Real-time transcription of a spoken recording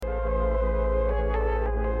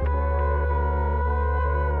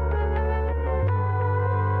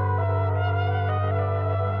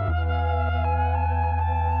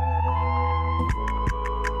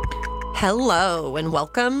Hello, and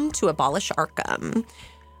welcome to Abolish Arkham.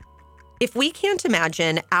 If we can't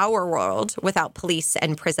imagine our world without police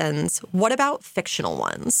and prisons, what about fictional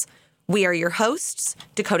ones? We are your hosts,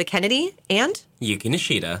 Dakota Kennedy and Yuki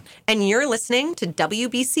Nishida. And you're listening to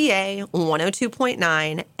WBCA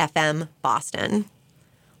 102.9 FM Boston.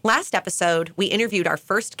 Last episode, we interviewed our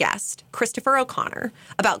first guest, Christopher O'Connor,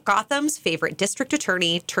 about Gotham's favorite district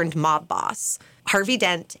attorney turned mob boss, Harvey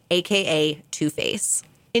Dent, a.k.a. Two-Face.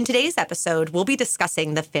 In today's episode, we'll be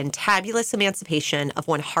discussing the fantabulous emancipation of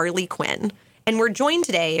one Harley Quinn. And we're joined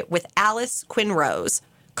today with Alice Quinn Rose,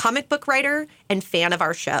 comic book writer and fan of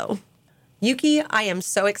our show. Yuki, I am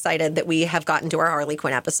so excited that we have gotten to our Harley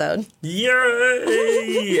Quinn episode.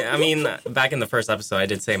 Yay! I mean, back in the first episode, I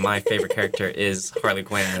did say my favorite character is Harley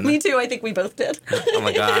Quinn. Me too. I think we both did. Oh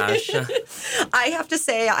my gosh. I have to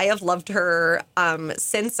say I have loved her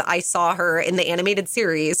since I saw her in the animated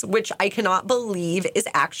series, which I cannot believe is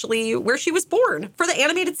actually where she was born for the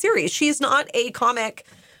animated series. She's not a comic.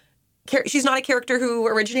 She's not a character who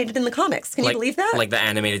originated in the comics. Can you believe that? Like the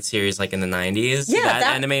animated series, like in the 90s? Yeah,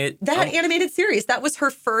 that animated animated series. That was her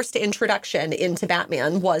first introduction into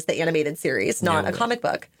Batman, was the animated series, not a comic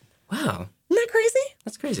book. Wow. Isn't that crazy?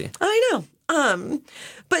 That's crazy. I know.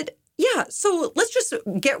 But yeah, so let's just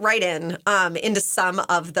get right into some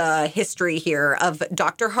of the history here of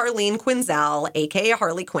Dr. Harleen Quinzel, a.k.a.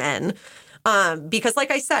 Harley Quinn. Because like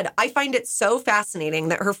I said, I find it so fascinating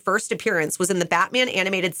that her first appearance was in the Batman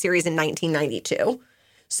animated series in 1992.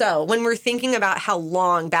 So when we're thinking about how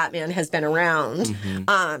long Batman has been around,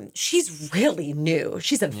 she's really new.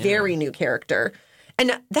 She's a very new character.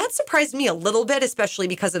 And that surprised me a little bit, especially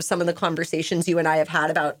because of some of the conversations you and I have had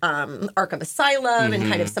about Arkham Asylum and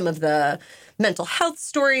kind of some of the mental health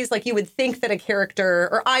stories. Like you would think that a character,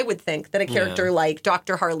 or I would think that a character like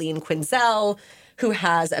Dr. Harleen Quinzel, who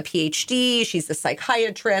has a PhD, she's a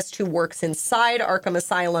psychiatrist who works inside Arkham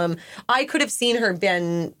Asylum. I could have seen her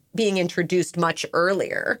being introduced much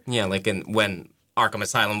earlier. Yeah, like when Arkham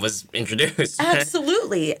Asylum was introduced.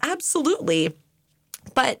 Absolutely.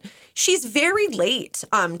 But she's very late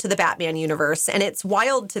to the Batman universe, and it's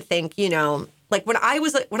wild to think, like when I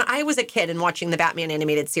was a kid and watching the Batman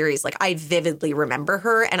animated series, like I vividly remember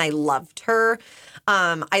her and I loved her.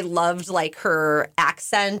 I loved like her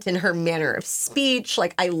accent and her manner of speech.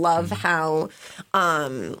 Like I love how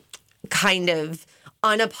kind of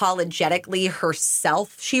unapologetically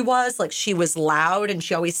herself she was. Like she was loud and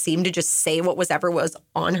she always seemed to just say what was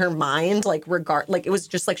on her mind. Like it was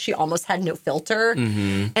just like she almost had no filter.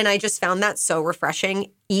 And I just found that so refreshing,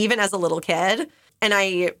 even as a little kid. And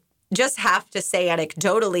I just have to say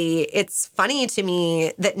anecdotally, it's funny to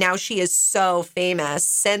me that now she is so famous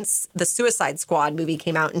since the Suicide Squad movie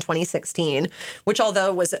came out in 2016, which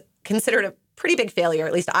although was considered a pretty big failure,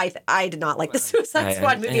 at least I did not like the Suicide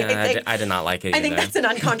Squad movie. I did not like it either. I think that's an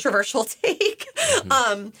uncontroversial take.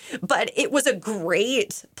 But it was a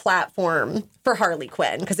great platform for Harley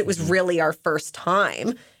Quinn because it was really our first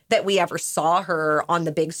time that we ever saw her on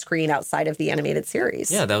the big screen outside of the animated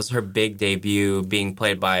series. Yeah, that was her big debut being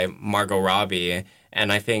played by Margot Robbie.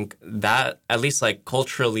 And I think that, at least like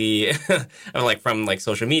culturally, like from like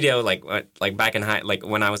social media, like back in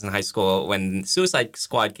when I was in high school, when Suicide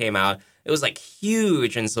Squad came out, it was like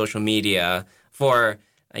huge in social media for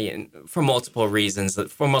multiple reasons,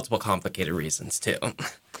 for multiple complicated reasons too.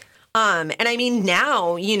 And I mean,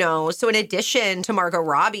 now, so in addition to Margot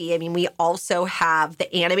Robbie, I mean, we also have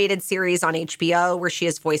the animated series on HBO where she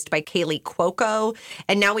is voiced by Kaylee Cuoco.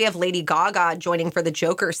 And now we have Lady Gaga joining for the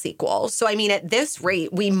Joker sequel. So, I mean, at this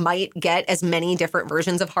rate, we might get as many different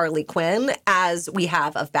versions of Harley Quinn as we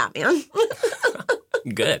have of Batman.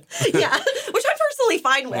 Good. Yeah, which I'm personally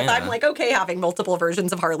fine with. Yeah. I'm like, okay, having multiple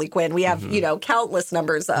versions of Harley Quinn. We have, countless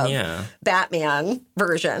numbers of Batman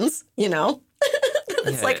versions,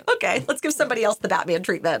 It's like, okay, let's give somebody else the Batman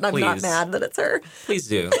treatment. I'm not mad that it's her. Please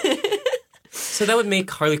do. So that would make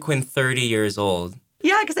Harley Quinn 30 years old.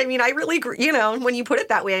 Yeah, because, I mean, I really, when you put it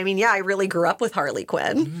that way, I mean, yeah, I really grew up with Harley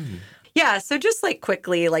Quinn. Yeah, so just, like,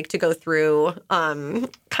 quickly, like, to go through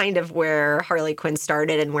kind of where Harley Quinn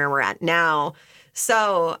started and where we're at now.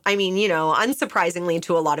 So, I mean, unsurprisingly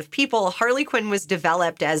to a lot of people, Harley Quinn was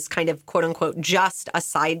developed as kind of, quote-unquote, just a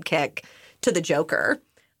sidekick to the Joker.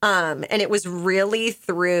 And it was really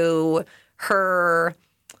through her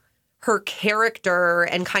character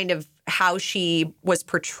and kind of how she was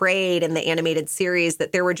portrayed in the animated series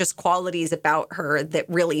that there were just qualities about her that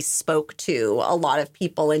really spoke to a lot of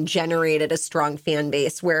people and generated a strong fan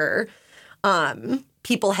base where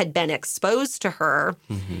people had been exposed to her.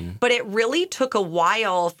 But it really took a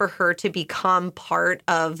while for her to become part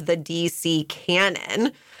of the DC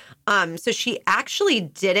canon. So she actually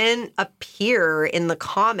didn't appear in the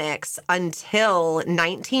comics until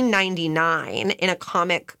 1999 in a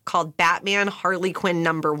comic called Batman Harley Quinn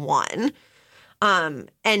 #1.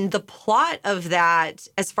 And the plot of that,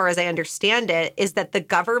 as far as I understand it, is that the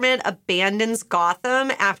government abandons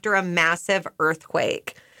Gotham after a massive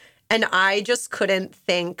earthquake. And I just couldn't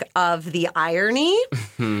think of the irony.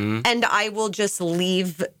 And I will just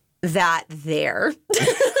leave that there.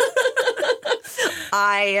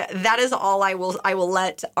 That is all I will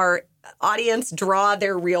let our audience draw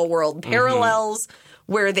their real world parallels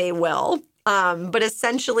where they will. But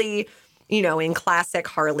essentially, you know, in classic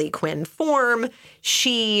Harley Quinn form,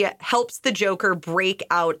 she helps the Joker break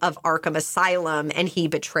out of Arkham Asylum and he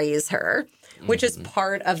betrays her, which is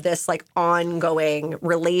part of this like ongoing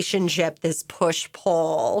relationship, this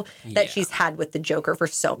push-pull that she's had with the Joker for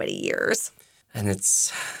so many years. And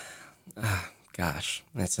it's, gosh,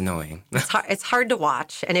 it's annoying. It's hard to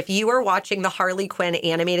watch. And if you are watching the Harley Quinn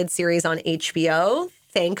animated series on HBO,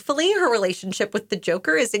 thankfully her relationship with the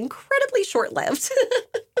Joker is incredibly short-lived.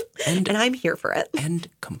 And I'm here for it. And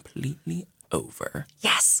completely over.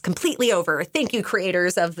 Yes, completely over. Thank you,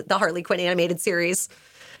 creators of the Harley Quinn animated series.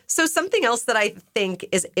 So something else that I think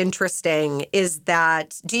is interesting is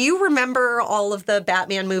that, do you remember all of the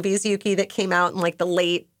Batman movies, Yuki, that came out in like the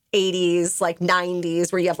late 80s, like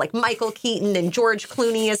 90s, where you have like Michael Keaton and George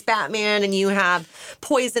Clooney as Batman, and you have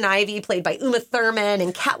Poison Ivy played by Uma Thurman,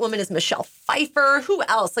 and Catwoman is Michelle Pfeiffer. Who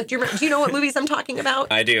else? Like, do you know what movies I'm talking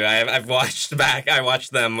about? I do. I've watched back. I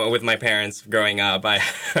watched them with my parents growing up.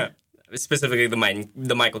 Specifically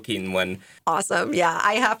the Michael Keaton one. Awesome. Yeah,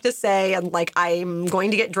 I have to say, and like I'm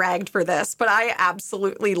going to get dragged for this, but I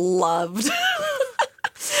absolutely loved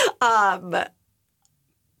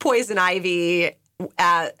Poison Ivy,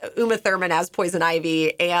 Uma Thurman as Poison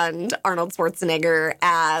Ivy, and Arnold Schwarzenegger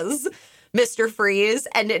as Mr. Freeze,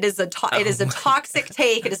 and it is a toxic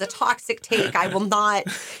take. It is a toxic take. I will not,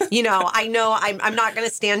 I know I'm not going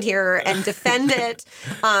to stand here and defend it,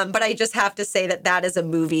 but I just have to say that is a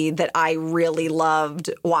movie that I really loved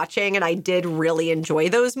watching, and I did really enjoy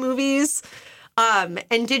those movies.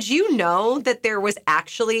 And did you know that there was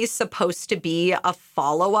actually supposed to be a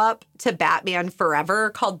follow-up to Batman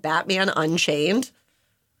Forever called Batman Unchained?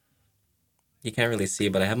 You can't really see,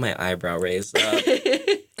 but I have my eyebrow raised up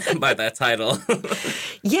by that title.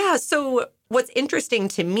 Yeah, so what's interesting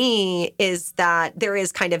to me is that there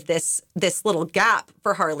is kind of this little gap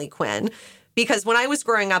for Harley Quinn. Because when I was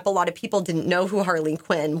growing up, a lot of people didn't know who Harley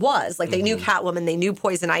Quinn was. Like, they knew Catwoman, they knew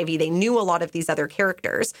Poison Ivy, they knew a lot of these other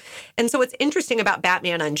characters. And so what's interesting about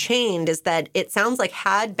Batman Unchained is that it sounds like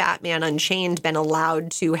had Batman Unchained been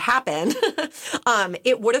allowed to happen,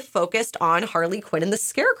 it would have focused on Harley Quinn and the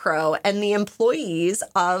Scarecrow and the employees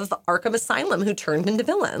of Arkham Asylum who turned into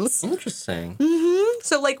villains. Interesting.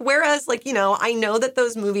 So, like, whereas, like, I know that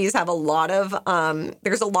those movies have a lot of,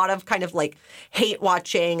 there's a lot of kind of, like, hate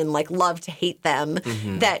watching and, like, love to hate them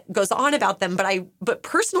that goes on about them. But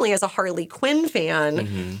personally, as a Harley Quinn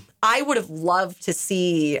fan, I would have loved to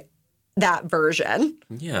see that version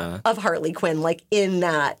of Harley Quinn, like, in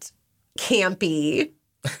that campy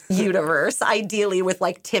universe, ideally with,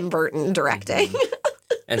 like, Tim Burton directing.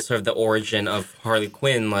 And sort of the origin of Harley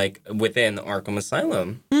Quinn, like, within Arkham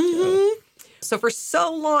Asylum. So for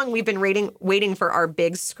so long, we've been waiting for our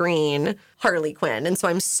big screen Harley Quinn, and so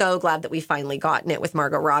I'm so glad that we finally gotten it with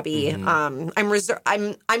Margot Robbie. I'm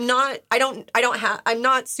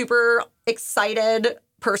not super excited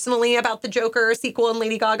personally about the Joker sequel and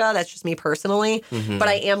Lady Gaga. That's just me personally, but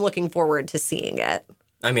I am looking forward to seeing it.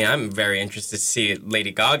 I mean, I'm very interested to see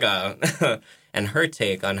Lady Gaga and her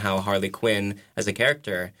take on how Harley Quinn as a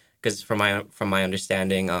character, because from my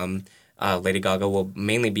understanding, Lady Gaga will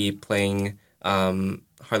mainly be playing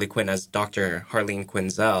Harley Quinn as Dr. Harleen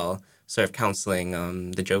Quinzel, sort of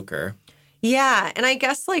counseling the Joker. Yeah, and I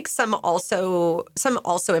guess like some also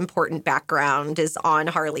important background is on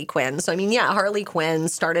Harley Quinn. So I mean, yeah, Harley Quinn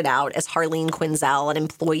started out as Harleen Quinzel, an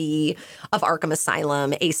employee of Arkham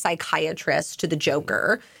Asylum, a psychiatrist to the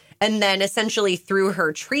Joker. And then essentially through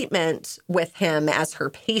her treatment with him as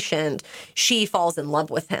her patient, she falls in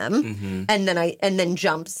love with him. And then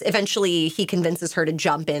jumps. Eventually, he convinces her to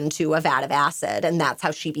jump into a vat of acid. And that's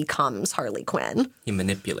how she becomes Harley Quinn. He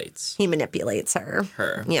manipulates her.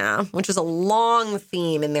 Yeah, which is a long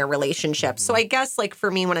theme in their relationship. So I guess like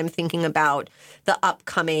for me, when I'm thinking about the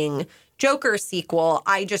upcoming Joker sequel,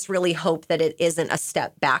 I just really hope that it isn't a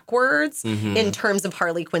step backwards in terms of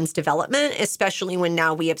Harley Quinn's development, especially when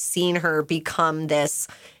now we have seen her become this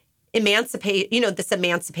this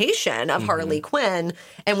emancipation of Harley Quinn.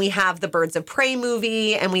 And we have the Birds of Prey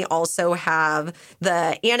movie, and we also have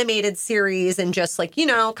the animated series, and just like,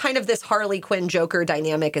 kind of this Harley Quinn Joker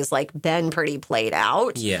dynamic has like been pretty played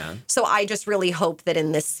out. Yeah. So I just really hope that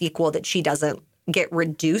in this sequel that she doesn't get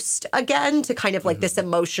reduced again to kind of like this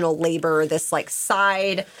emotional labor, this like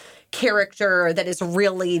side character that is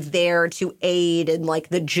really there to aid in like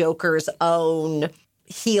the Joker's own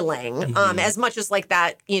healing, as much as like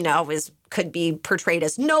that, could be portrayed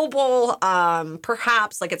as noble.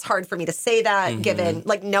 Perhaps like it's hard for me to say that given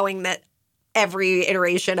like knowing that every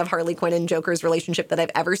iteration of Harley Quinn and Joker's relationship that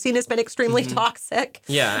I've ever seen has been extremely toxic.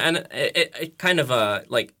 Yeah, and it kind of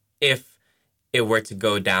like if it were to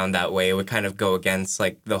go down that way, it would kind of go against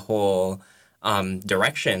like the whole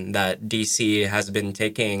direction that DC has been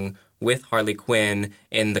taking with Harley Quinn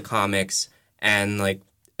in the comics, and like,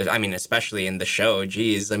 I mean, especially in the show.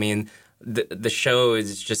 Geez, I mean, the show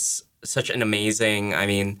is just such an amazing. I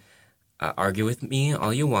mean, argue with me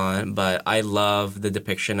all you want, but I love the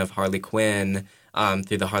depiction of Harley Quinn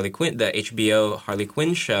through the HBO Harley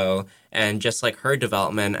Quinn show, and just like her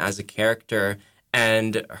development as a character,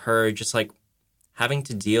 and her just like having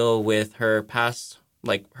to deal with her past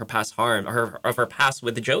harm, her past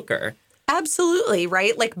with the Joker. Absolutely,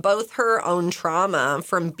 right? Like both her own trauma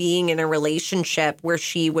from being in a relationship where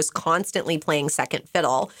she was constantly playing second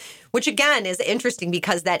fiddle, which again is interesting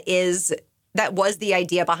because that was the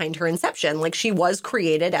idea behind her inception. Like she was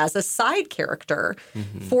created as a side character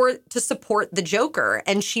to support the Joker,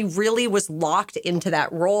 and she really was locked into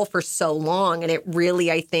that role for so long, and it really,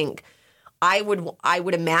 I think, I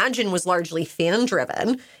would imagine was largely fan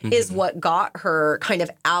driven is what got her kind of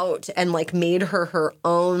out and like made her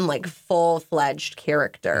own like full-fledged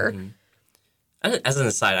character. As an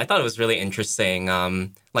aside, I thought it was really interesting,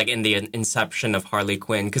 like in the inception of Harley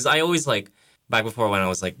Quinn, because I always like back before when I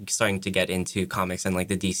was like starting to get into comics and like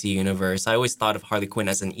the DC universe, I always thought of Harley Quinn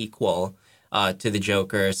as an equal to the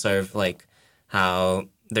Joker, sort of like how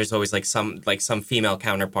there's always like some female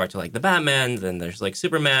counterpart to like the Batman, then there's like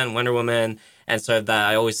Superman, Wonder Woman, and sort of that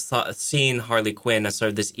I always seen Harley Quinn as sort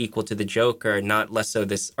of this equal to the Joker, not less so of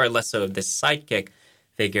this sidekick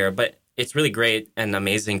figure. But it's really great and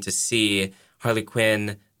amazing to see Harley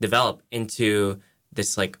Quinn develop into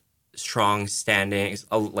this like strong standing,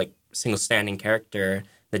 like single standing character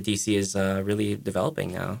that DC is really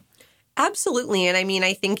developing now. Absolutely, and I mean,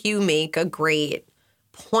 I think you make a great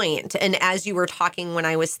point. And as you were talking, when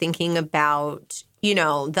I was thinking about,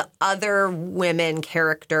 the other women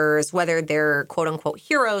characters, whether they're quote unquote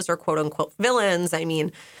heroes or quote unquote villains, I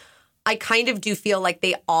mean, I kind of do feel like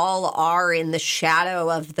they all are in the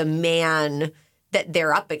shadow of the man that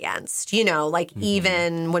they're up against, like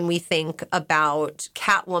even when we think about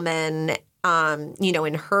Catwoman,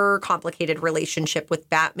 in her complicated relationship with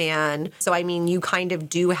Batman. So, I mean, you kind of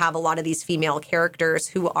do have a lot of these female characters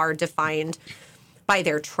who are defined by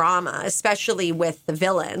their trauma, especially with the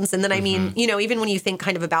villains. And then, I mean, even when you think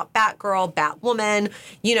kind of about Batgirl, Batwoman,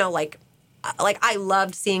 like I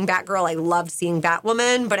loved seeing Batgirl, I loved seeing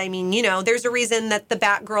Batwoman, but I mean, there's a reason that the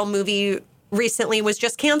Batgirl movie recently was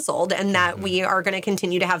just canceled and that we are going to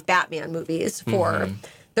continue to have Batman movies for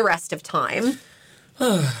the rest of time.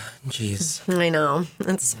 Jeez. I know.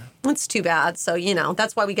 It's too bad. So,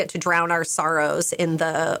 that's why we get to drown our sorrows in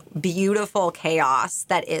the beautiful chaos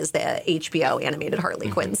that is the HBO animated Harley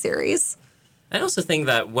Quinn series. I also think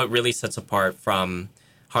that what really sets apart from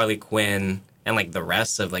Harley Quinn and like the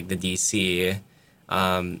rest of like the DC,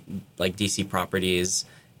 like DC properties,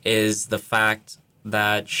 is the fact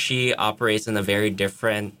that she operates in a very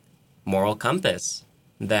different moral compass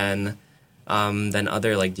than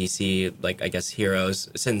other like DC, like I guess heroes,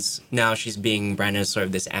 since now she's being branded as sort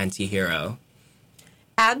of this anti-hero.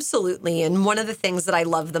 Absolutely. And one of the things that I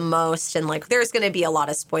love the most, and like there's going to be a lot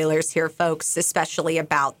of spoilers here, folks, especially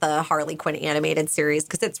about the Harley Quinn animated series,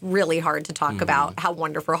 because it's really hard to talk about how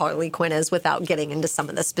wonderful Harley Quinn is without getting into some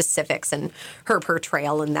of the specifics and her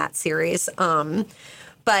portrayal in that series.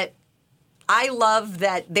 But I love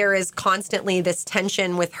that there is constantly this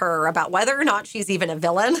tension with her about whether or not she's even a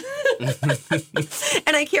villain.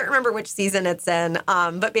 And I can't remember which season it's in,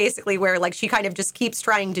 but basically where like she kind of just keeps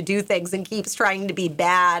trying to do things and keeps trying to be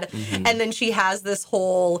bad. And then she has this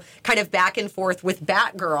whole kind of back and forth with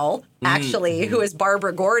Batgirl, actually, who is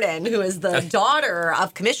Barbara Gordon, who is the daughter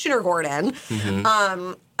of Commissioner Gordon,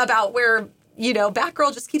 about where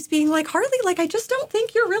Batgirl just keeps being like, Harley, like, I just don't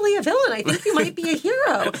think you're really a villain. I think you might be a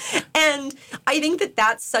hero. And I think that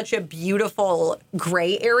that's such a beautiful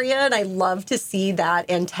gray area. And I love to see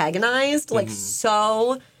that antagonized, like,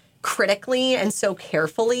 so critically and so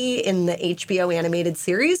carefully in the HBO animated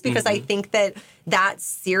series, because I think that that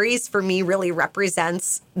series for me really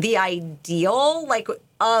represents the ideal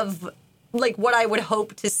of what I would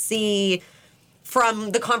hope to see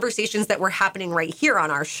from the conversations that were happening right here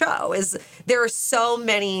on our show. Is there are so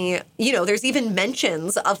many, there's even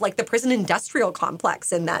mentions of the prison industrial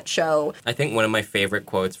complex in that show. I think one of my favorite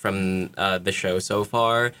quotes from the show so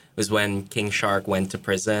far was when King Shark went to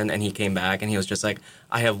prison and he came back and he was just like,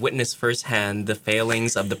 I have witnessed firsthand the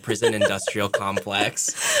failings of the prison industrial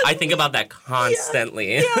complex. I think about that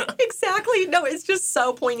constantly. Yeah, exactly. No, it's just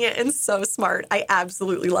so poignant and so smart. I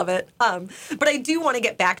absolutely love it. But I do want to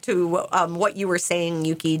get back to what you were saying,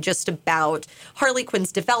 Yuki, just about Harley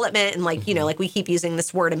Quinn's development and we keep using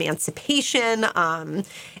this word emancipation.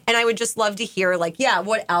 And I would just love to hear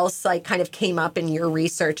what else kind of came up in your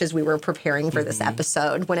research as we were preparing for this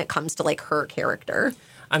episode when it comes to her character.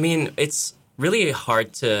 I mean, it's really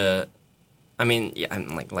hard to,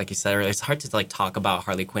 like you said earlier, it's hard to talk about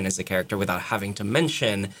Harley Quinn as a character without having to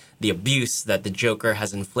mention the abuse that the Joker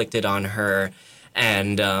has inflicted on her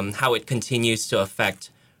and how it continues to affect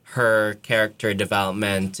her character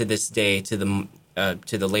development to this day, to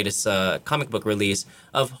the latest comic book release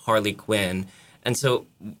of Harley Quinn. And so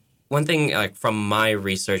one thing from my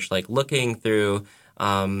research, looking through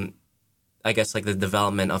I guess the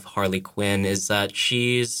development of Harley Quinn is that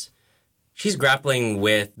she's grappling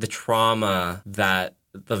with the trauma that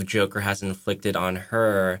the Joker has inflicted on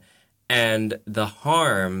her and the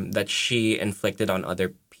harm that she inflicted on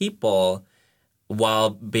other people while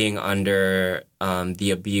being under the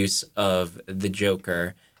abuse of the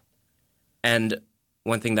Joker. And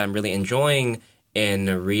one thing that I'm really enjoying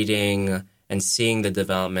in reading and seeing the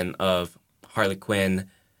development of Harley Quinn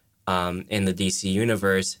in the DC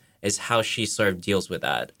universe is how she sort of deals with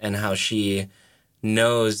that and how she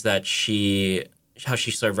knows that how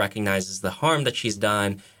she sort of recognizes the harm that she's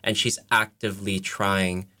done and she's actively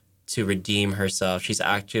trying to redeem herself. She's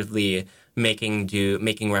actively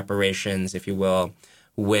making reparations, if you will,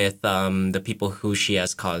 with the people who she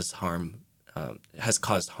has caused harm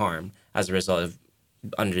as a result of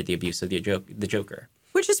under the abuse of the Joker.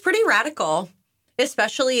 Which is pretty radical.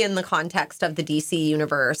 Especially in the context of the DC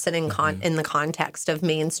universe and in the context of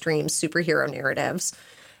mainstream superhero narratives.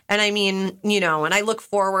 And I mean, and I look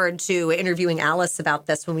forward to interviewing Alice about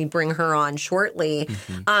this when we bring her on shortly.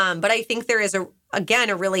 But I think there is, a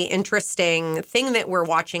really interesting thing that we're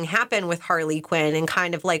watching happen with Harley Quinn and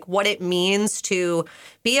kind of what it means to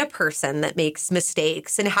be a person that makes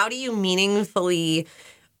mistakes and how do you meaningfully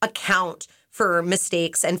account for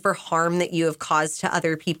mistakes and for harm that you have caused to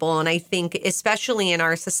other people. And I think especially in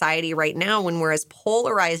our society right now, when we're as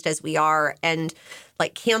polarized as we are and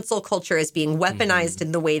cancel culture is being weaponized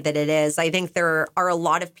in the way that it is, I think there are a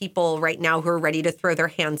lot of people right now who are ready to throw their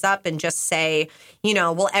hands up and just say,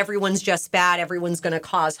 well, everyone's just bad. Everyone's going to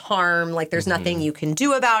cause harm. There's nothing you can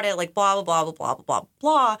do about it. Blah, blah, blah, blah, blah, blah,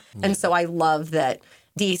 blah. And so I love that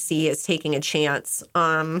DC is taking a chance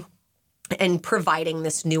and providing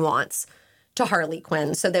this nuance to Harley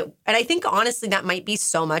Quinn and I think honestly that might be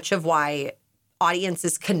so much of why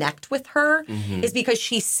audiences connect with her is because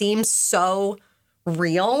she seems so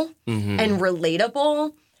real and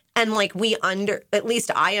relatable and at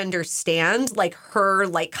least I understand her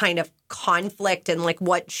kind of conflict and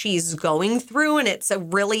what she's going through and it's a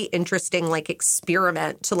really interesting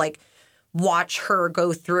experiment to watch her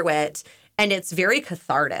go through it and it's very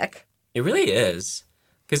cathartic. It really is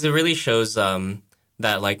because it really shows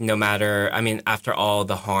that no matter, after all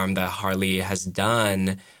the harm that Harley has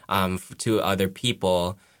done to other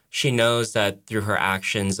people, she knows that through her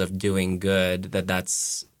actions of doing good,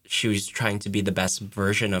 she was trying to be the best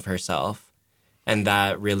version of herself. And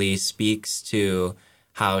that really speaks to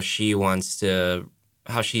how she wants to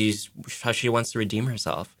redeem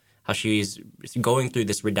herself, how she's going through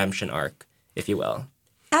this redemption arc, if you will.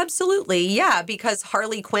 Absolutely. Yeah, because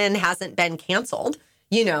Harley Quinn hasn't been canceled.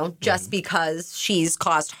 Just because she's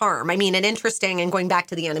caused harm. And interesting, and going back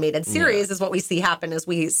to the animated series, is what we see happen as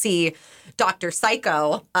we see Dr.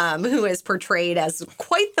 Psycho, who is portrayed as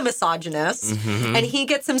quite the misogynist, and he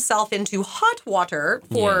gets himself into hot water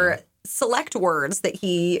for select words that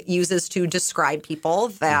he uses to describe people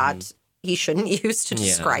that he shouldn't use to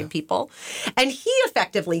describe people. And he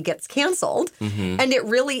effectively gets canceled. And it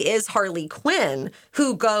really is Harley Quinn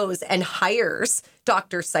who goes and hires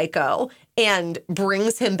Dr. Psycho and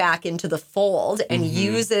brings him back into the fold and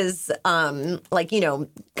uses, kind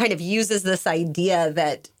of uses this idea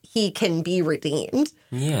that he can be redeemed.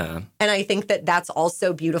 Yeah. And I think that that's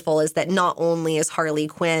also beautiful is that not only is Harley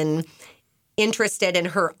Quinn interested in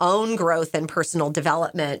her own growth and personal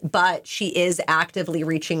development, but she is actively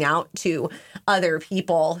reaching out to other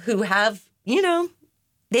people who have,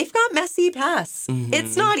 they've got messy pasts. Mm-hmm.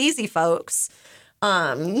 It's not easy, folks.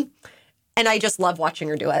 And I just love watching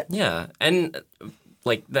her do it. Yeah. And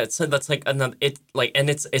like that's like another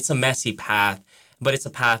it's a messy path, but it's a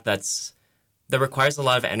path that requires a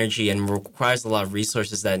lot of energy and requires a lot of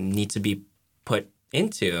resources that need to be put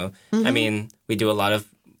into. Mm-hmm. I mean,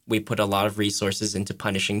 we put a lot of resources into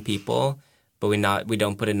punishing people, but we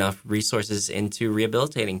don't put enough resources into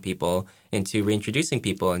rehabilitating people, into reintroducing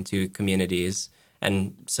people into communities.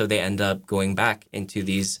 And so they end up going back into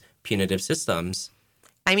these punitive systems.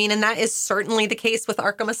 I mean, and that is certainly the case with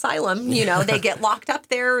Arkham Asylum. They get locked up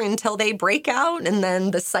there until they break out, and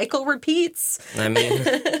then the cycle repeats. I mean,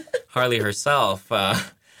 Harley herself,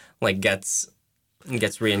 gets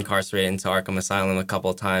reincarcerated into Arkham Asylum a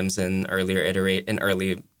couple of times in early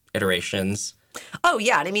iterations. Oh,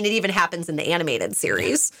 yeah. And I mean, it even happens in the animated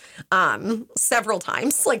series several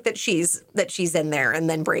times, like that she's in there and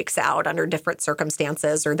then breaks out under different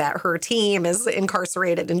circumstances, or that her team is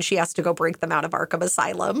incarcerated and she has to go break them out of Arkham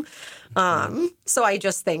Asylum. So I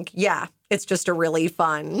just think, yeah, it's just been a really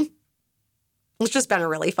fun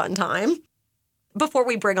time. Before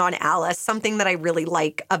we bring on Alice, something that I really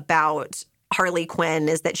like about Harley Quinn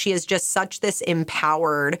is that she is just such this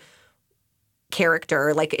empowered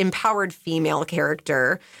character, like empowered female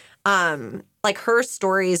character. Like her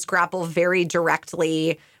stories grapple very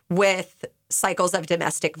directly with cycles of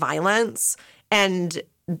domestic violence. And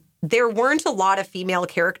there weren't a lot of female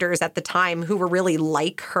characters at the time who were really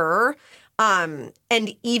like her. And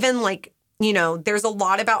even there's a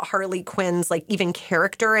lot about Harley Quinn's even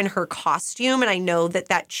character and her costume. And I know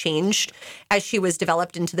that changed as she was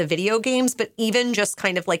developed into the video games. But even just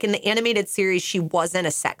kind of in the animated series, she wasn't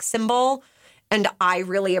a sex symbol. And I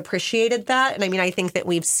really appreciated that. And I mean, I think that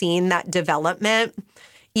we've seen that development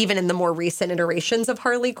even in the more recent iterations of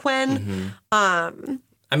Harley Quinn. Mm-hmm.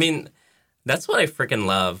 I mean, that's what I freaking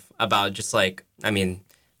love about just when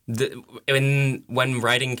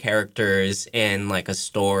writing characters in a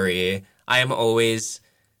story,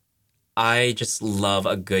 I just love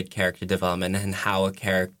a good character development and how a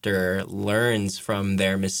character learns from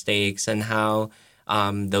their mistakes and how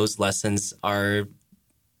those lessons are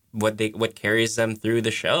what carries them through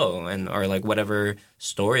the show or whatever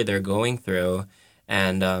story they're going through.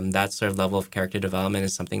 And that sort of level of character development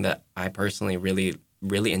is something that I personally really,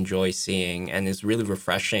 really enjoy seeing, and is really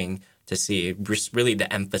refreshing to see, just really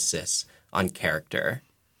the emphasis on character.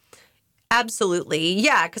 Absolutely.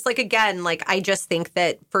 Yeah. Because again, I just think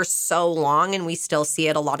that for so long, and we still see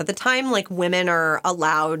it a lot of the time, women are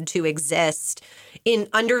allowed to exist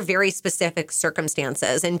under very specific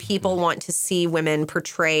circumstances, and people want to see women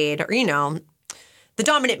portrayed, or, the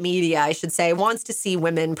dominant media, I should say, wants to see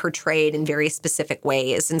women portrayed in very specific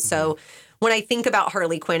ways. And so when I think about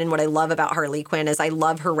Harley Quinn, and what I love about Harley Quinn is I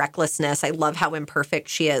love her recklessness. I love how imperfect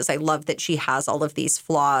she is. I love that she has all of these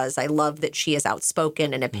flaws. I love that she is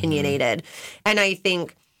outspoken and opinionated. And I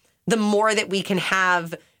think the more that we can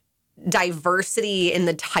have diversity in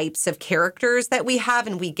the types of characters that we have,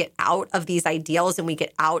 and we get out of these ideals and we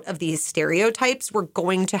get out of these stereotypes, we're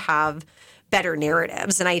going to have better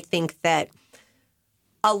narratives. And I think that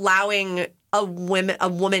allowing a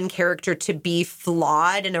woman character to be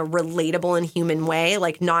flawed in a relatable and human way,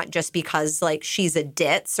 not just because she's a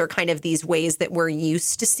ditz, or kind of these ways that we're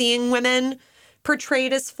used to seeing women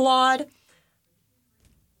portrayed as flawed.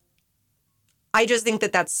 I just think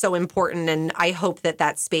that that's so important, and I hope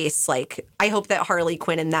that space, I hope that Harley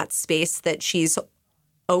Quinn, in that space that she's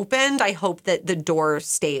opened, I hope that the door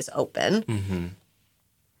stays open. Mm-hmm.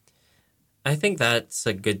 I think that's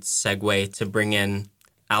a good segue to bring in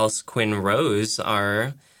Alice Quinn Rose,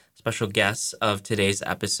 our special guest of today's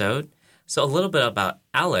episode. So a little bit about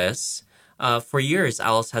Alice. For years,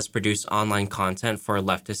 Alice has produced online content for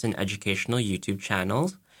leftist and educational YouTube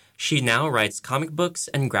channels. She now writes comic books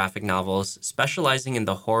and graphic novels, specializing in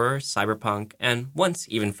the horror, cyberpunk, and once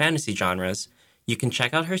even fantasy genres. You can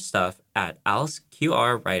check out her stuff at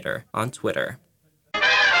AliceQRWriter on Twitter.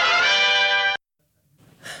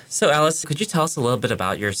 So, Alice, could you tell us a little bit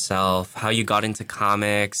about yourself, how you got into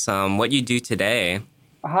comics, what you do today?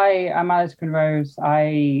 Hi, I'm Alice Quinn Rose.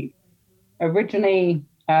 I originally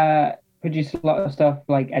produced a lot of stuff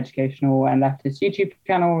educational and leftist YouTube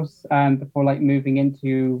channels before moving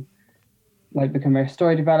into becoming a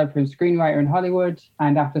story developer and screenwriter in Hollywood.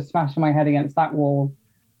 And after smashing my head against that wall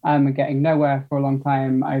and getting nowhere for a long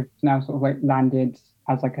time, I've now sort of landed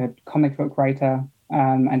as a comic book writer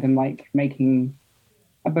and then making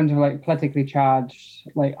a bunch of politically charged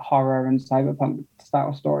horror and cyberpunk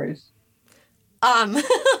style stories.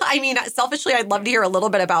 I mean, selfishly, I'd love to hear a little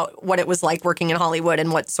bit about what it was like working in Hollywood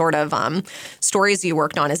and what sort of stories you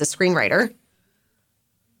worked on as a screenwriter.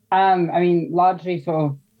 I mean, largely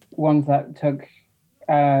sort of ones that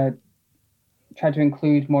tried to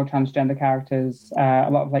include more transgender characters, a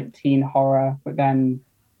lot of like teen horror, but then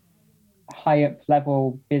high up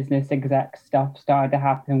level business exec stuff started to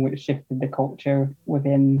happen, which shifted the culture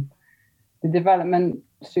within the development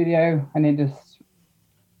studio, and it just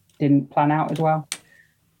didn't plan out as well.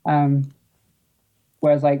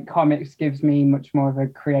 Whereas like comics gives me much more of a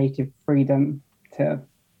creative freedom to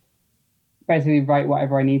basically write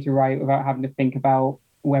whatever I need to write without having to think about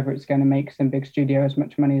whether it's going to make some big studio as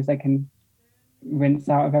much money as they can rinse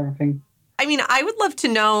out of everything. I mean, I would love to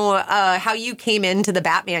know how you came into the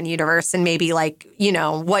Batman universe and maybe like, you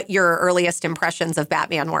know, what your earliest impressions of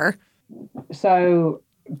Batman were. So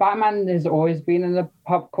Batman has always been in the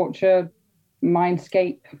pop culture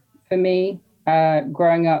mindscape for me.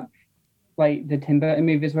 Growing up, like the Tim Burton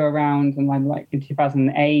movies were around, and then like in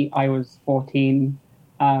 2008, I was 14,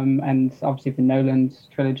 and obviously the Nolan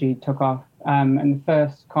trilogy took off. And the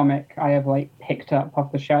first comic I ever like picked up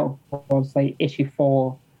off the shelf was like issue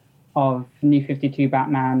 4 of New 52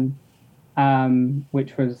 Batman,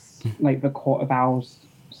 which was like the Court of Owls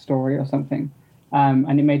story or something.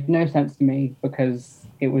 And it made no sense to me because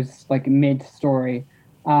it was like mid-story.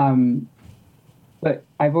 But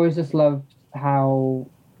I've always just loved how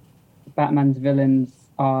Batman's villains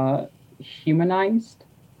are humanized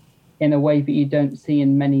in a way that you don't see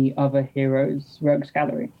in many other heroes' rogues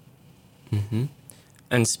gallery. Mm-hmm.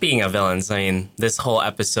 And speaking of villains, I mean, this whole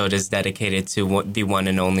episode is dedicated to the one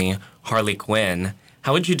and only Harley Quinn.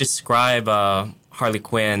 How would you describe Harley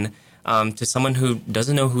Quinn to someone who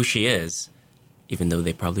doesn't know who she is, even though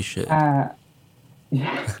they probably should?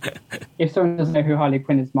 If someone doesn't know who Harley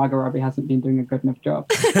Quinn is, Margot Robbie hasn't been doing a good enough job.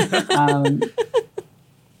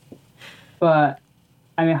 But,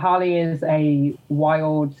 I mean, Harley is a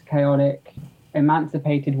wild, chaotic,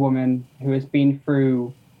 emancipated woman who has been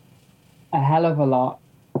through a hell of a lot.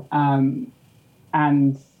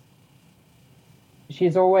 And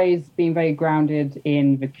she's always been very grounded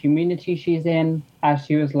in the community she's in, as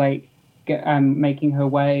she was like making her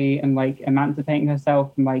way and like emancipating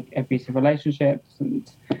herself from like abusive relationships and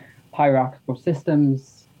hierarchical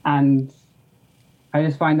systems. And I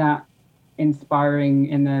just find that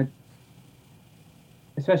inspiring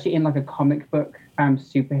especially in like a comic book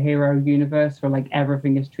superhero universe where like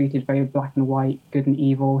everything is treated very black and white, good and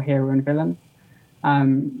evil, hero and villain.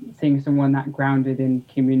 Seeing someone that grounded in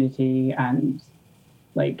community and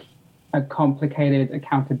like a complicated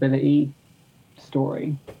accountability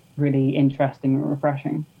story, really interesting and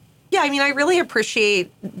refreshing. Yeah, I mean, I really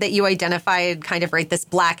appreciate that you identified kind of, right, this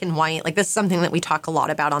black and white. Like, this is something that we talk a lot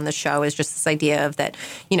about on the show, is just this idea of that,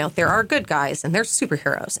 you know, there are good guys and there's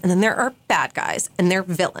superheroes, and then there are bad guys and they're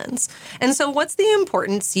villains. And so what's the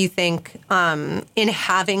importance, you think, in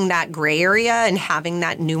having that gray area and having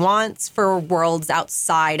that nuance for worlds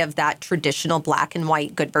outside of that traditional black and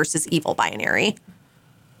white, good versus evil binary?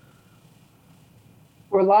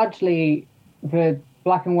 Well, largely, the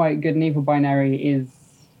black and white, good and evil binary is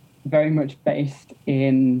very much based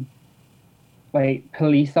in like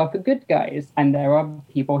police are the good guys and there are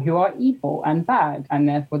people who are evil and bad, and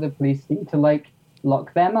therefore the police need to like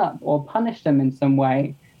lock them up or punish them in some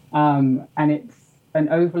way. And it's an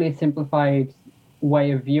overly simplified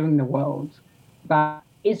way of viewing the world that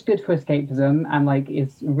is good for escapism and like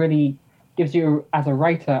is really gives you as a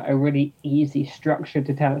writer a really easy structure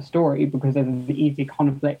to tell a story because there's an easy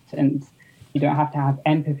conflict and you don't have to have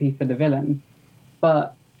empathy for the villain.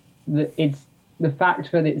 But it's the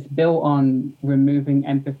fact that it's built on removing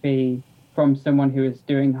empathy from someone who is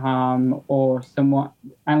doing harm or somewhat,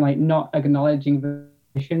 and like not acknowledging the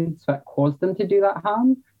conditions that cause them to do that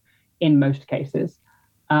harm in most cases,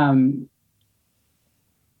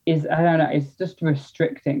 is, I don't know, it's just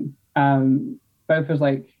restricting, both as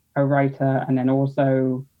like a writer, and then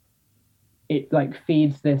also it like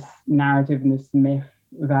feeds this narrative and this myth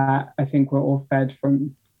that I think we're all fed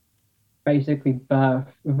from basically birth,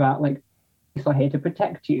 that like police are here to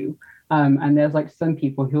protect you, and there's like some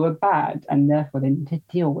people who are bad and therefore they need to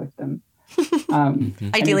deal with them,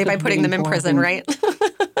 ideally by putting them in prison, right?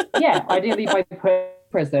 Yeah, ideally by putting them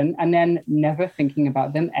in prison and then never thinking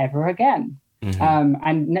about them ever again.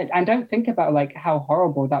 And don't think about like how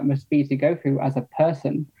horrible that must be to go through as a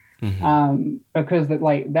person, because that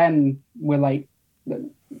like then we're like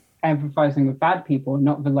empathizing with bad people,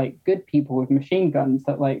 not the like good people with machine guns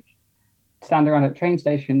that like stand around at train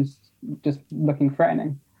stations just looking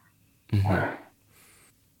threatening. Yeah,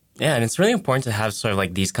 and it's really important to have sort of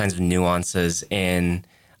like these kinds of nuances in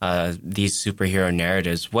these superhero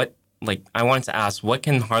narratives. I wanted to ask, what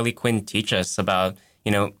can Harley Quinn teach us about,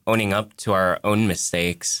 owning up to our own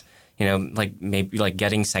mistakes? Maybe like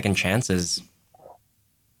getting second chances.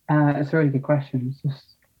 It's a really good question. It's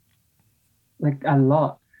just like a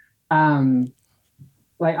lot.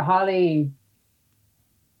 Harley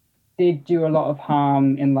did do a lot of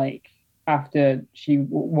harm in while she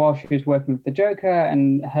was working with the Joker,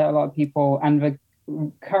 and hurt a lot of people. And the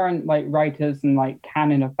current writers and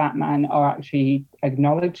canon of Batman are actually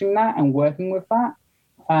acknowledging that and working with that.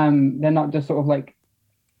 They're not just sort of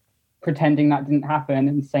pretending that didn't happen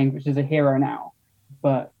and saying which is a hero now,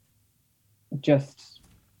 but just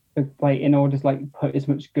in order to put as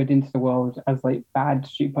much good into the world as bad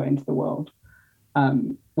she put into the world,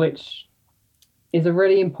 which is a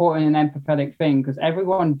really important and empathetic thing, because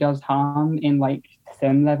everyone does harm in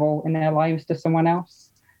some level in their lives to someone else.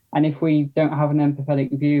 And if we don't have an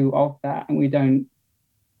empathetic view of that, and we don't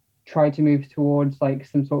try to move towards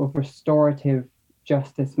some sort of restorative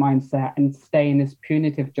justice mindset and stay in this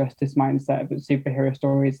punitive justice mindset that superhero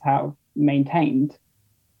stories have maintained,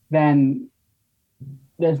 then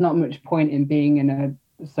there's not much point in being in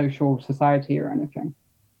a social society or anything.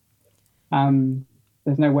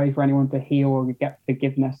 There's no way for anyone to heal or get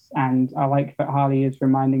forgiveness. And I like that Harley is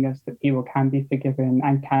reminding us that people can be forgiven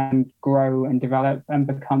and can grow and develop and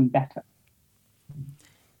become better.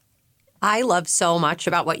 I love so much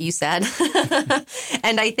about what you said.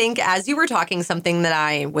 And I think as you were talking, something that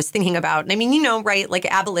I was thinking about, right,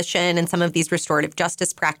 abolition and some of these restorative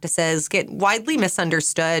justice practices get widely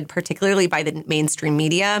misunderstood, particularly by the mainstream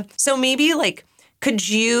media. So maybe could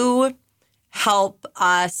you help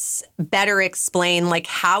us better explain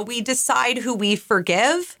how we decide who we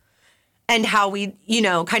forgive and how we,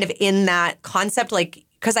 kind of in that concept,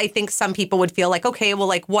 because I think some people would feel okay,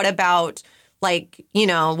 well, what about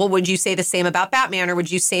would you say the same about Batman, or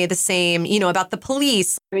would you say the same, about the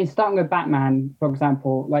police? Starting with Batman, for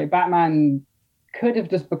example, Batman could have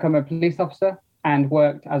just become a police officer and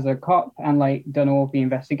worked as a cop and done all the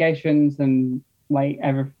investigations and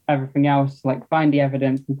everything else, find the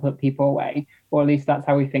evidence and put people away. Or at least that's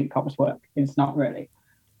how we think cops work. It's not really,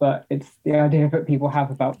 but it's the idea that people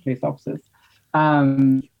have about police officers.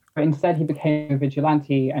 But instead he became a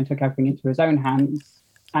vigilante and took everything into his own hands.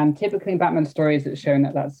 And typically in Batman stories, it's shown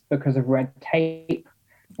that that's because of red tape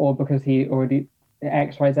or because he already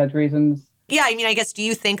X, Y, Z reasons. Yeah, I guess, do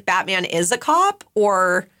you think Batman is a cop,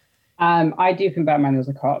 or? I do think Batman is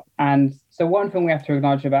a cop. And so one thing we have to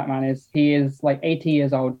acknowledge about Batman is he is 80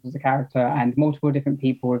 years old as a character, and multiple different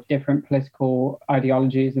people with different political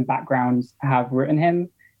ideologies and backgrounds have written him.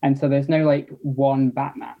 And so there's no one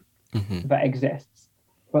Batman that exists.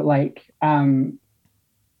 But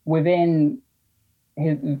within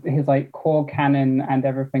his core canon and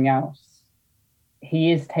everything else,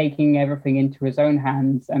 he is taking everything into his own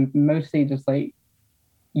hands and mostly just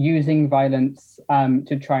using violence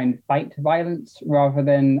to try and fight violence, rather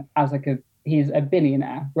than as he's a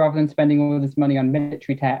billionaire, rather than spending all this money on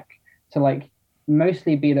military tech to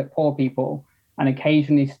mostly beat up poor people and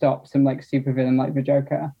occasionally stop some supervillain like the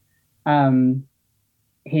Joker.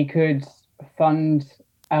 He could fund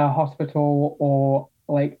a hospital or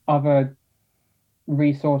other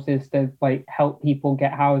resources to help people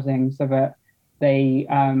get housing so that they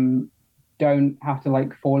don't have to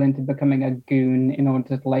fall into becoming a goon in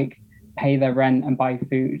order to pay their rent and buy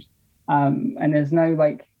food. And there's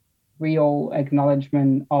no real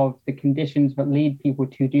acknowledgement of the conditions that lead people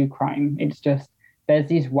to do crime. It's just there's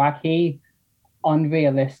these wacky,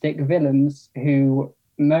 unrealistic villains who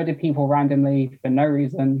murder people randomly for no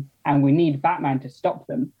reason, and we need Batman to stop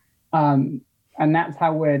them. And that's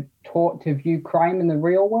how we're taught to view crime in the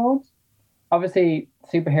real world. Obviously,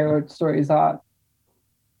 superhero stories are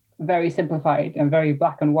very simplified and very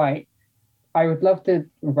black and white. I would love to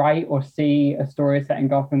write or see a story set in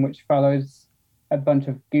Gotham which follows a bunch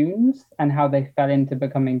of goons and how they fell into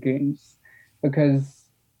becoming goons, because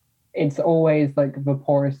it's always the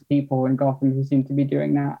poorest people in Gotham who seem to be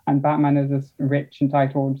doing that. And Batman is this rich,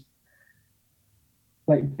 entitled,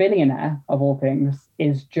 billionaire of all things,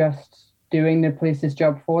 is just doing the police's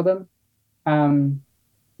job for them,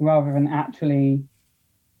 rather than actually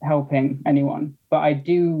helping anyone. But I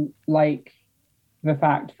do like the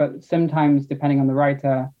fact that sometimes, depending on the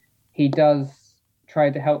writer, he does try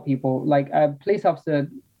to help people. A police officer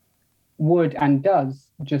would and does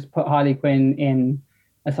just put Harley Quinn in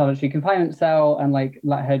a solitary confinement cell and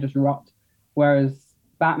let her just rot. Whereas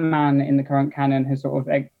Batman in the current canon has sort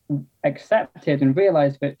of accepted and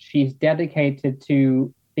realized that she's dedicated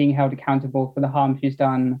to being held accountable for the harm she's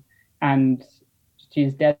done, and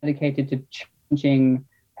she's dedicated to changing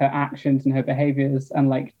her actions and her behaviors, and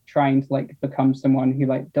like trying to like become someone who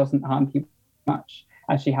like doesn't harm people much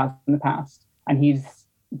as she has in the past. And he's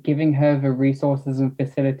giving her the resources and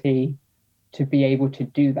facility to be able to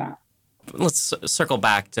do that. Let's circle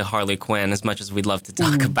back to Harley Quinn. As much as we'd love to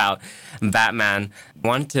talk about Batman, I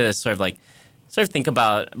want to sort of think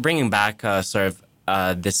about bringing back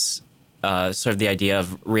this the idea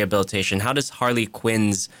of rehabilitation. How does Harley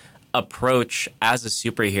Quinn's approach as a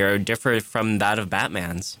superhero differ from that of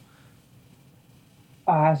Batman's?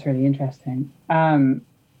 Oh, that's really interesting. I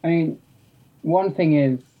mean, one thing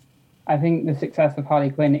is, I think the success of Harley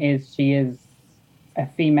Quinn is she is a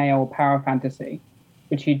female power fantasy,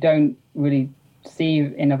 which you don't really see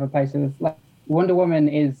in other places. Like Wonder Woman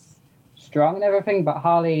is strong and everything, but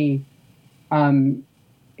Harley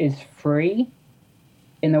is free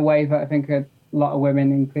in a way that I think a lot of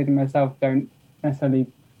women, including myself, don't necessarily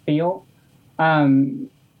feel.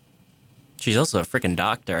 She's also a freaking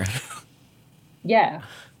doctor. Yeah,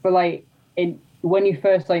 but like when you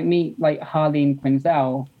first like meet like Harleen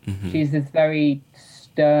Quinzel, she's this very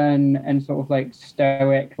stern and sort of like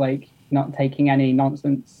stoic, like not taking any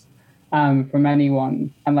nonsense from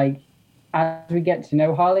anyone. And like as we get to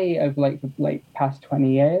know Harley over like past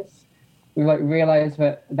 20 years, we like realized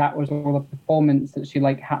that was all a performance that she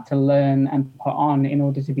like had to learn and put on in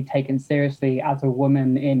order to be taken seriously as a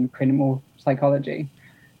woman in criminal psychology,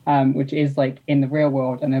 which is like in the real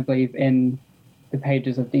world, and I believe in the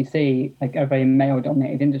pages of DC, like a very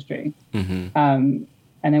male-dominated industry. And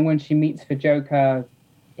then when she meets the Joker,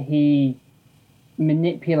 he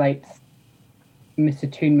manipulates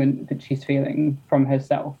misattunement that she's feeling from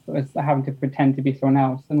herself as having to pretend to be someone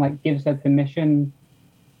else, and like gives her permission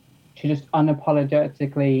to just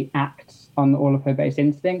unapologetically act on all of her base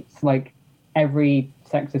instincts. Like every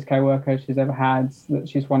sexist co-worker she's ever had that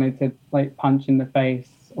she's wanted to like punch in the face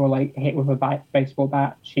or like hit with a baseball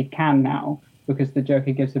bat, she can now because the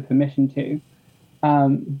Joker gives her permission to.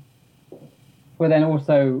 But then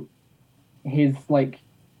also his like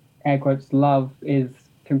air quotes love is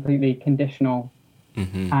completely conditional,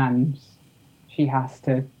 and she has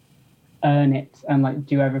to earn it and like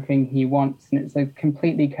do everything he wants, and it's a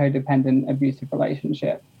completely codependent abusive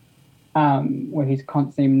relationship where he's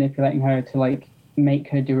constantly manipulating her to like make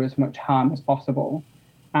her do as much harm as possible.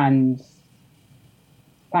 And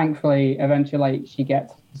thankfully eventually like she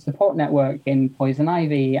gets a support network in Poison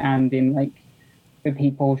Ivy and in like the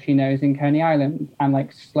people she knows in Coney Island, and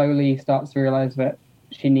like slowly starts to realize that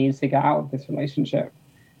she needs to get out of this relationship.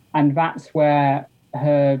 And that's where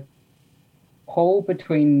her pull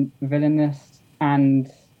between villainous and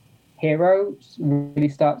hero really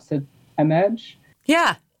starts to emerge.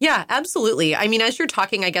 Yeah, absolutely. I mean, as you're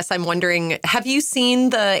talking, I guess I'm wondering, have you seen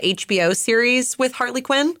the HBO series with Harley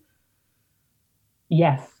Quinn?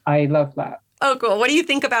 Yes, I love that. Oh, cool. What do you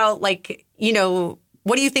think about like,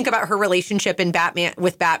 what do you think about her relationship in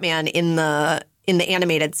Batman in the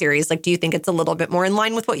animated series? Like, do you think it's a little bit more in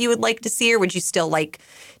line with what you would like to see, or would you still like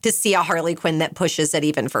to see a Harley Quinn that pushes it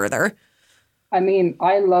even further? I mean,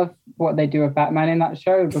 I love what they do with Batman in that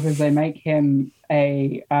show because they make him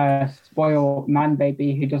a spoiled man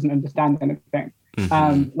baby who doesn't understand anything.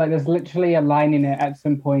 Like there's literally a line in it at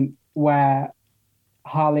some point where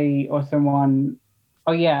Harley or someone,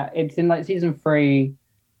 it's in like season 3,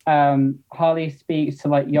 Harley speaks to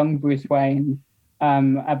like young Bruce Wayne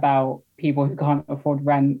about people who can't afford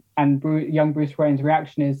rent, and young Bruce Wayne's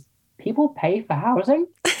reaction is, people pay for housing?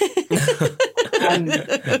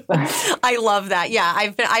 I love that. Yeah,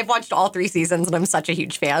 I've watched all 3 seasons and I'm such a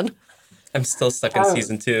huge fan. I'm still stuck in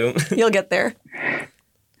season 2. You'll get there.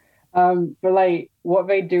 But like what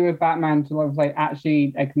they do with Batman to like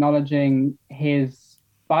actually acknowledging his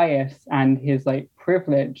bias and his like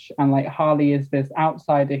privilege, and like Harley is this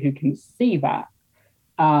outsider who can see that,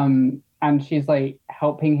 and she's like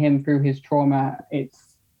helping him through his trauma.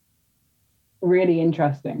 It's really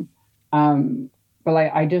interesting. But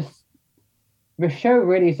like the show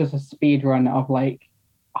really is just a speed run of like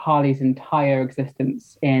Harley's entire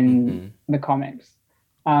existence in the comics.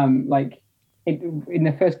 Like in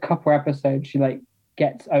the first couple episodes, she like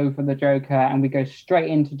gets over the Joker, and we go straight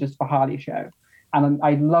into just the Harley show. And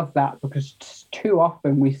I love that because too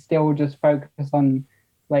often we still just focus on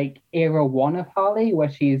like era 1 of Harley,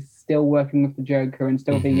 where she's still working with the Joker and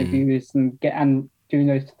still being abused and doing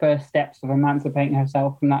those first steps of emancipating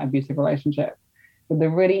herself from that abusive relationship. But the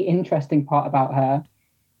really interesting part about her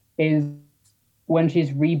is when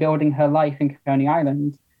she's rebuilding her life in Coney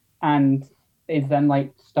Island and is then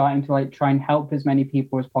like starting to like try and help as many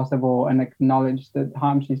people as possible and acknowledge the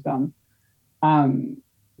harm she's done.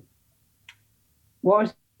 What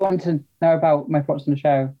else do you want to know about my thoughts on the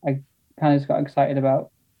show? I kind of just got excited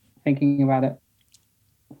about thinking about it.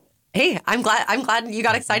 Hey, I'm glad you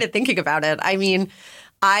got excited thinking about it. I mean,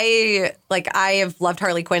 I have loved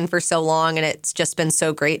Harley Quinn for so long, and it's just been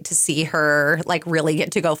so great to see her like really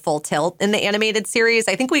get to go full tilt in the animated series.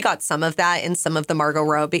 I think we got some of that in some of the Margot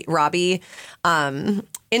Robbie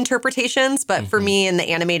interpretations, but for me in the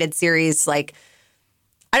animated series, like,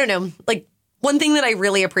 I don't know, like, one thing that I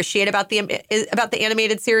really appreciate about the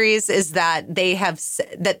animated series is that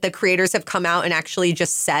that the creators have come out and actually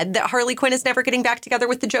just said that Harley Quinn is never getting back together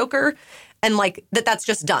with the Joker, and like that's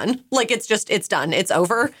just done. Like it's done. It's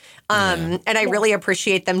over. And I really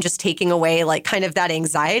appreciate them just taking away like kind of that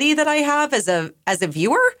anxiety that I have as a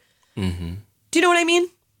viewer. Mm-hmm. Do you know what I mean?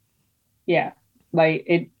 Yeah, like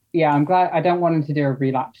it. Yeah, I'm glad. I don't want him to do a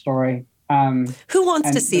relapse story. Who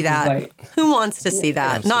wants to see that? Like, Who wants to see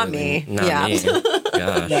that? Absolutely. Not me. Me. Gosh.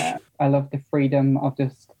 Yeah, I love the freedom of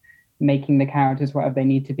just making the characters whatever they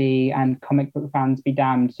need to be, and comic book fans be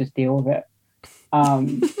damned, just deal with it.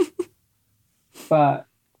 But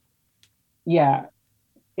yeah,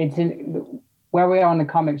 where we are in the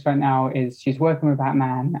comics right now is she's working with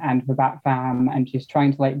Batman and the Bat Fam, and she's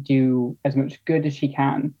trying to like do as much good as she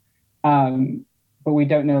can. But we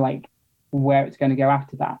don't know like where it's going to go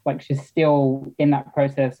after that. Like she's still in that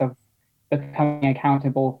process of becoming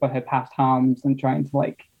accountable for her past harms and trying to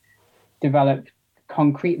like develop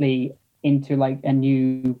concretely into like a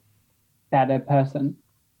new, better person.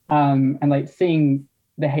 And like seeing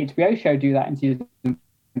the HBO show do that in season would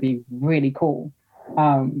be really cool.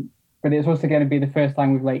 But it's also going to be the first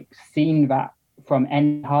time we've like seen that from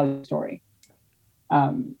any Harley story,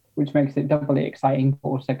 which makes it doubly exciting, but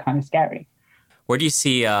also kind of scary. Where do you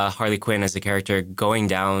see Harley Quinn as a character going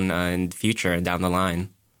down in the future and down the line?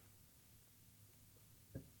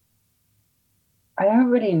 I don't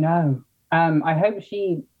really know. I hope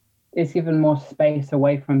she is given more space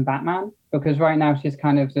away from Batman, because right now she's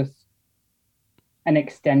kind of just an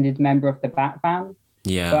extended member of the Bat Fam.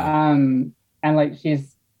 Yeah. But, and like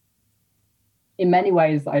she's, in many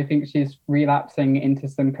ways, I think she's relapsing into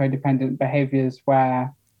some codependent behaviors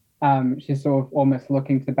where she's sort of almost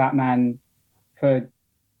looking to Batman for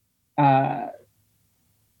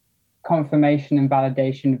confirmation and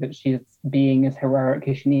validation that she's being as heroic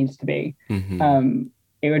as she needs to be. Mm-hmm.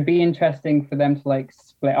 It would be interesting for them to like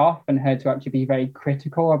split off and her to actually be very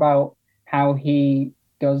critical about how he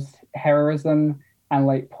does heroism and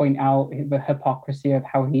like point out the hypocrisy of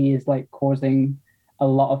how he is like causing a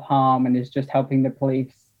lot of harm and is just helping the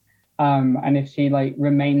police. And if she like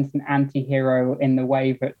remains an anti-hero in the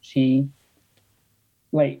way that she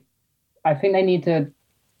like, I think they need to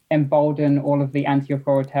embolden all of the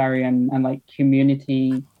anti-authoritarian and like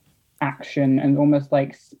community action and almost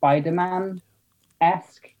like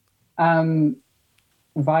Spider-Man-esque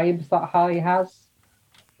vibes that Harley has,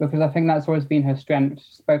 because I think that's always been her strength,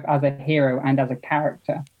 both as a hero and as a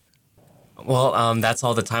character. Well, that's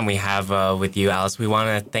all the time we have with you, Alice. We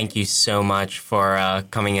want to thank you so much for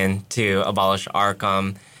coming in to Abolish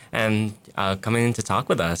Arkham and coming in to talk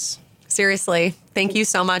with us. Seriously, thank you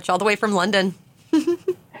so much, all the way from London.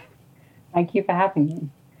 Thank you for having me.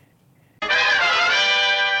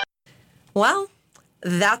 Well,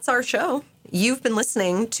 that's our show. You've been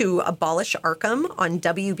listening to Abolish Arkham on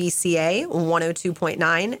WBCA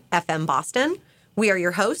 102.9 FM Boston. We are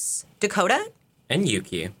your hosts, Dakota and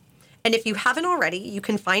Yuki. And if you haven't already, you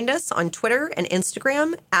can find us on Twitter and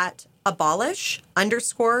Instagram at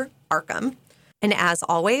abolish_Arkham. And as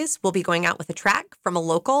always, we'll be going out with a track from a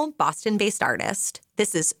local Boston-based artist.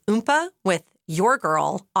 This is Oompa with Your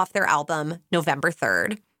Girl off their album November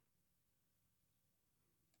 3rd.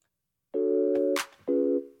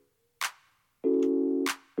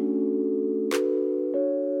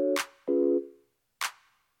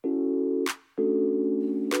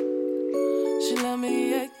 She love me,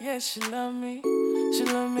 yeah, yeah, she love me. She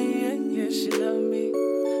love me, yeah, yeah, she love me.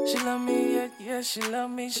 She love me, yeah, yeah, she love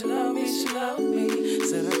me. She love me, she love me.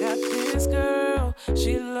 Said I got this girl,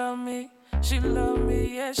 she love me. She love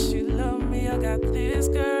me, yeah, she love me. I got this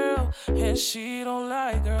girl, and she don't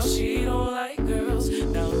like girls. She don't like girls.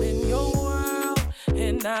 Down in your world,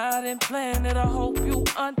 and I didn't plan it. I hope you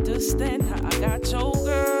understand how I got your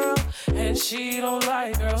girl, and she don't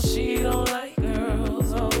like girls. She don't like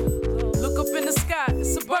girls. Oh. Look up in the sky,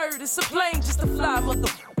 it's a bird, it's a plane, just a fly, mother.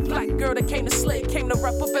 Black girl that came to slay, came to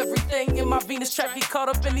wrap up everything in my Venus trap. Get caught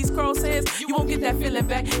up in these crosshairs, you won't get that feeling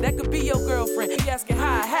back. That could be your girlfriend. He asking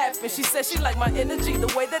how it happened. She said she like my energy,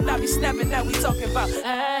 the way that I be snapping. Now we talking about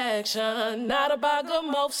action, not about good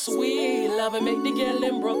mouth, sweet love and make the girl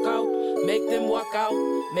them broke out, make them walk out,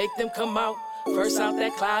 make them come out. First out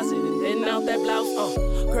that closet and then out that blouse.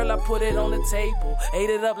 Girl, I put it on the table, ate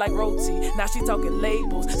it up like roti. Now she talking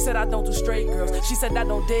labels. Said I don't do straight girls. She said I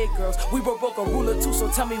don't date girls. We were broke a rule or two, so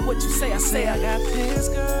tell me what you say. I say I got this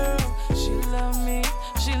girl. She love me.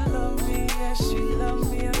 She love me. Yeah, she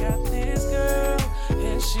love me. I got this girl,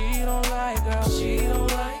 and she don't like girls. She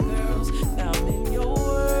don't like girls. Now I'm in your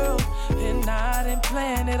world, and I didn't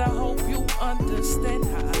plan it. I hope you understand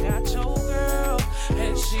how I got your girl,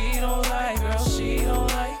 and she don't like girls. She don't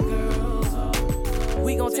like girls.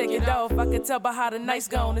 We gon' take it off. I can tell by how the night's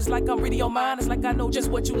gone. It's like I'm reading your mind. It's like I know just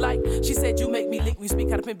what you like. She said you make me lick when you speak.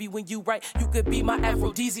 How to be when you write. You could be my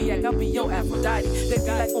aphrodisiac. I'll be your Aphrodite. They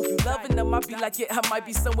be like, oh, you loving them. I be like, yeah, I might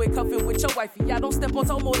be somewhere cuffing with your wifey. I don't step on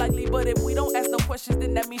toe more likely, but if we don't ask no questions,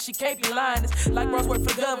 then that means she can't be lying. It's like bros work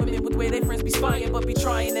for government with the way they friends be spying, but be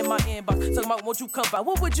trying in my inbox. Talking about what you come by.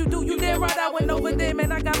 What would you do? You dead right. I went over there,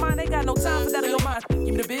 man. I got mine. Ain't got no time for that on your mind. Give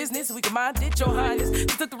me the business so we can mind it, your highness. She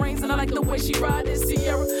took the reins and I like the way she ride this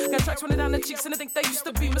Sierra. Got tracks running down the cheeks and I think they used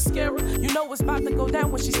to be mascara. You know it's about to go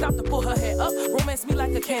down when she stopped to pull her hair up. Romance me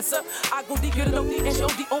like a cancer. I go deep, you're the OD, and she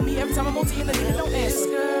OD on me every time I'm OT and the nigga don't answer.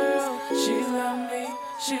 Girl, she love me,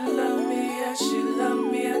 she love me, yeah, she love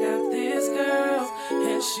me. I got this girl,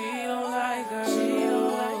 and she don't like her. She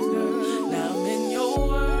don't like her. Now I'm in your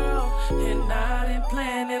world, and I didn't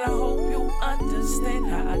plan it. I hope you understand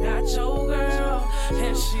how I got your girl,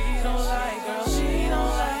 and she don't like girl. She don't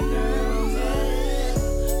like girls. Yeah.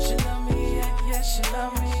 She love me, yeah, she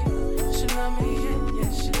love me. She love me,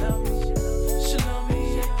 yeah, she love me. She love me,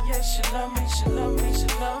 yeah, she love me. She love me, she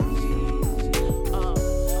love me.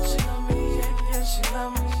 She love me, yeah, she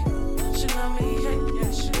love me. She love me,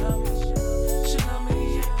 yeah, she love me. She love me,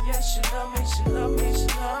 yeah, she love me. She love me, she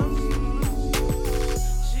love me.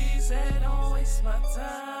 She said, don't waste my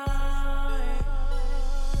time.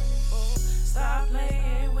 Oh, stop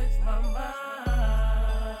playing with my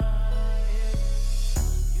mind.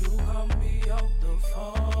 You got me off the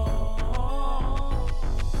phone,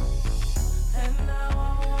 and now I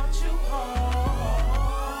want you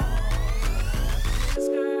home. This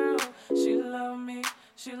girl, she love me,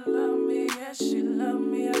 yeah, she love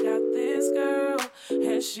me. I got this girl,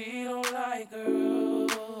 and she don't like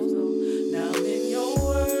girls. Now I'm in your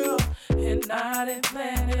world, and I didn't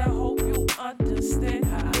plan it. I hope you understand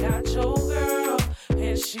how I got your girl,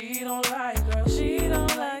 and she don't like girls. She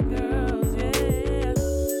don't like girls, yeah.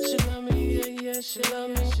 She love me, yeah, she love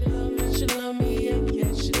me. She love me, she love me,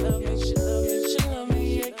 yeah, she love me. She love me, she love me,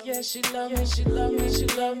 yeah, she love me. She love me, she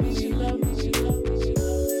love me, she love me, she love me.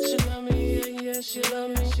 She love me, yeah, she love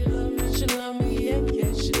me. She love me, she love me,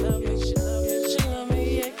 yeah, she love me. She love me,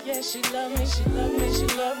 yeah, she love me. She love me, she love me, she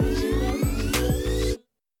love me.